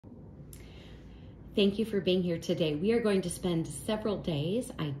Thank you for being here today. We are going to spend several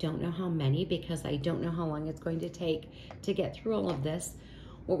days, I don't know how many because I don't know how long it's going to take to get through all of this.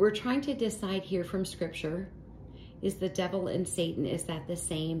 What we're trying to decide here from Scripture is the devil and Satan, is that the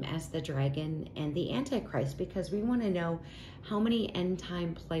same as the dragon and the Antichrist? Because we want to know how many end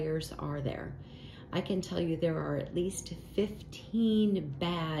time players are there. I can tell you there are at least 15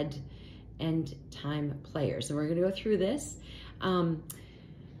 bad end time players. And we're going to go through this.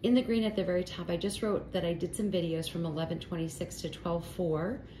 In the green at the very top, I just wrote that I did some videos from 11:26 to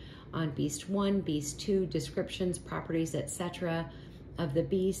 12:4 on Beast 1, Beast 2, descriptions, properties, etc. of the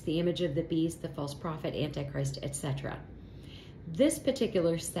beast, the image of the beast, the false prophet, Antichrist, etc. This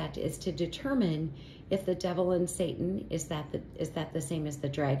particular set is to determine if the devil and Satan, is that the same as the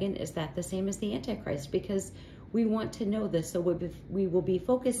dragon? Is that the same as the Antichrist? Because we want to know this. So we will be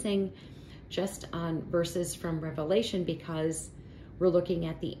focusing just on verses from Revelation because we're looking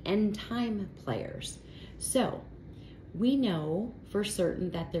at the end time players. So we know for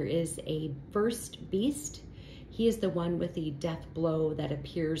certain that there is a first beast. He is the one with the death blow that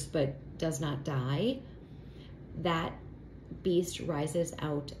appears but does not die. That beast rises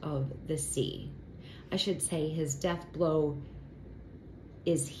out of the sea. I should say his death blow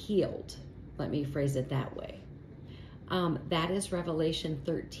is healed. Let me phrase it that way. That is Revelation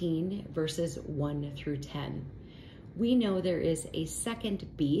 13, verses 1 through 10. We know there is a second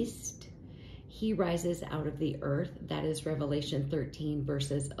beast. He rises out of the earth. That is Revelation 13,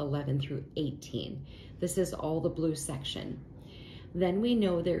 verses 11 through 18. This is all the blue section. Then we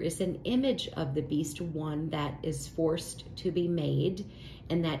know there is an image of the beast, one that is forced to be made,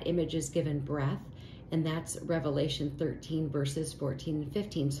 and that image is given breath, and that's Revelation 13, verses 14 and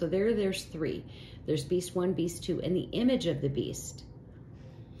 15. So there's three. There's beast 1, beast 2, and the image of the beast.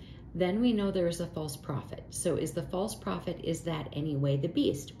 Then we know there is a false prophet. So is the false prophet, is that anyway the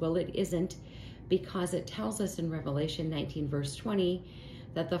beast? Well, it isn't, because it tells us in Revelation 19, verse 20,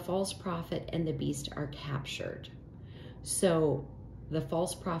 that the false prophet and the beast are captured. So the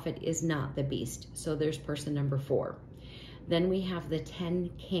false prophet is not the beast. So there's person number 4. Then we have the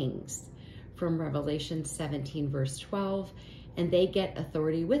 10 kings from Revelation 17, verse 12, and they get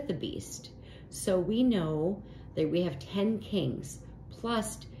authority with the beast. So we know that we have 10 kings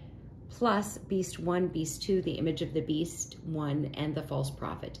plus beast 1, beast 2, the image of the beast 1, and the false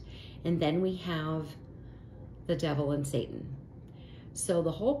prophet. And then we have the devil and Satan. So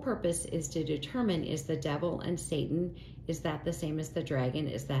the whole purpose is to determine, is the devil and Satan, is that the same as the dragon?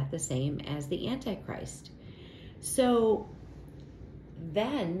 Is that the same as the Antichrist? So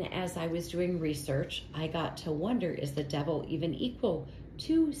then, as I was doing research, I got to wonder, is the devil even equal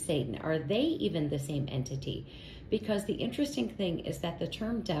to Satan? Are they even the same entity? Because the interesting thing is that the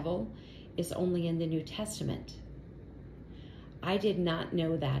term devil is only in the New Testament. I did not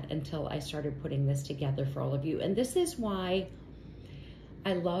know that until I started putting this together for all of you. And this is why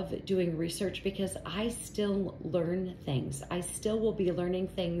I love doing research, because I still learn things. I still will be learning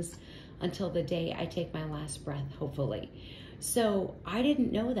things until the day I take my last breath, hopefully. So I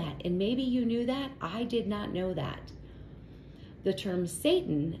didn't know that. And maybe you knew that. I did not know that. The term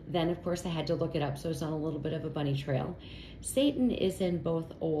Satan, then of course I had to look it up, so it's on a little bit of a bunny trail. Satan is in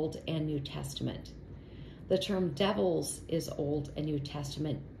both Old and New Testament. The term devils is Old and New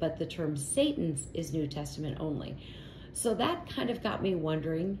Testament, but the term Satan's is New Testament only. So that kind of got me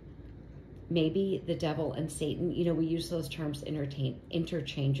wondering, maybe the devil and Satan, you know, we use those terms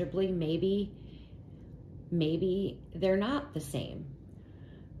interchangeably. Maybe they're not the same.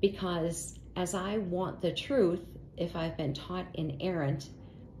 Because as I want the truth, if I've been taught inerrant,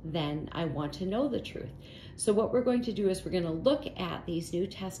 then I want to know the truth. So what we're going to do is we're going to look at these New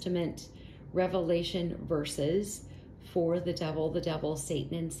Testament Revelation verses for the devil,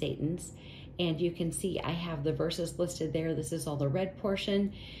 Satan, and Satan's. And you can see I have the verses listed there. This is all the red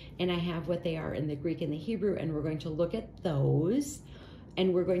portion. And I have what they are in the Greek and the Hebrew. And we're going to look at those.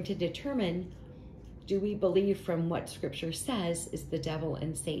 And we're going to determine, do we believe from what Scripture says is the devil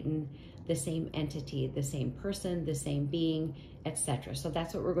and Satan the same entity, the same person, the same being, etc. So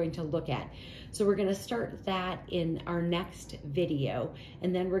that's what we're going to look at. So we're going to start that in our next video,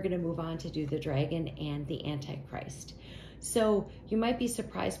 and then we're going to move on to do the dragon and the Antichrist. So you might be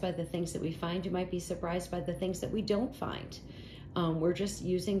surprised by the things that we find. You might be surprised by the things that we don't find. We're just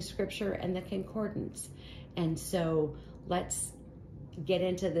using Scripture and the concordance. And so let's get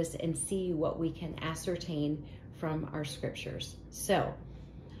into this and see what we can ascertain from our Scriptures. So,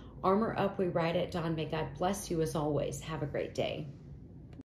 armor up, we ride at dawn. May God bless you as always. Have a great day.